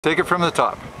Take it from the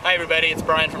top. Hi everybody, it's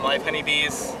Brian from Live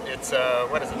Honeybees. It's,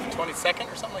 what is it, the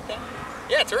 22nd or something like that?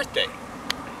 Yeah, it's Earth Day.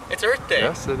 It's Earth Day.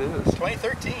 Yes, it is.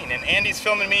 2013, and Andy's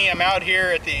filming me. I'm out here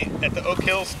at the Oak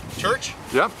Hills Church.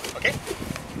 Yep. Okay.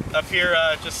 Up here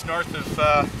just north of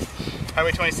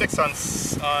Highway 26 on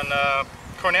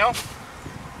Cornell.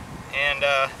 And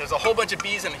there's a whole bunch of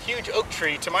bees in a huge oak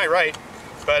tree to my right,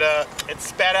 but it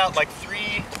spat out like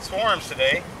 3 swarms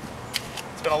today.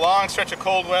 It's been a long stretch of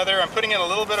cold weather. I'm putting in a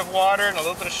little bit of water and a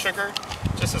little bit of sugar,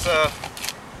 just as a,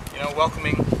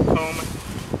 welcoming home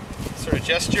sort of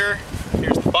gesture.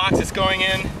 Here's the box it's going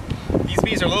in. These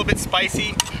bees are a little bit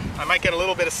spicy. I might get a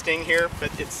little bit of sting here,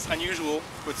 but it's unusual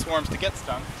with swarms to get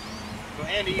stung. So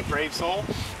Andy, brave soul,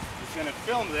 is going to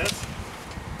film this.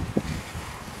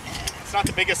 It's not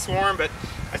the biggest swarm, but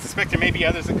I suspect there may be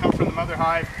others that come from the mother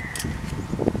hive.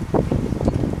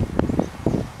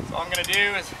 So all I'm going to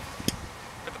do is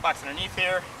put the box underneath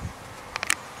here,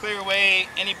 clear away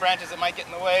any branches that might get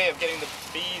in the way of getting the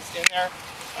bees in there.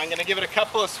 I'm going to give it a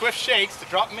couple of swift shakes to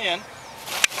drop them in.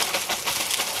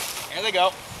 Here they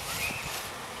go.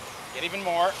 Get even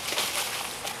more.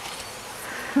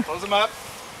 Close them up.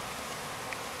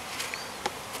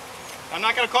 I'm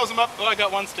not going to close them up. Oh, I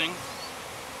got one sting.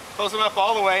 Close them up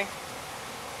all the way,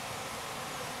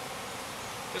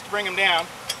 just to bring them down.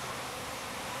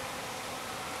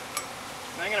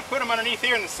 And I'm going to put them underneath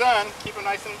here in the sun, keep them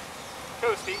nice and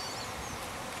toasty.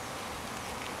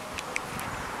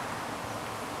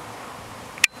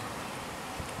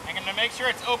 I'm going to make sure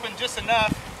it's open just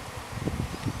enough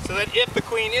so that if the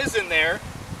queen is in there,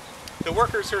 the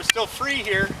workers who are still free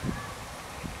here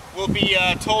will be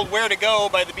told where to go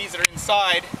by the bees that are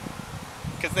inside,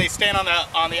 because they stand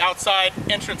on the outside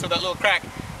entrance of that little crack,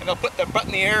 and they'll put their butt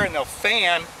in the air and they'll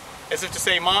fan as if to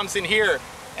say, "Mom's in here,"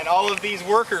 and all of these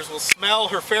workers will smell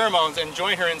her pheromones and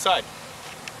join her inside.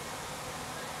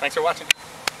 Thanks for watching.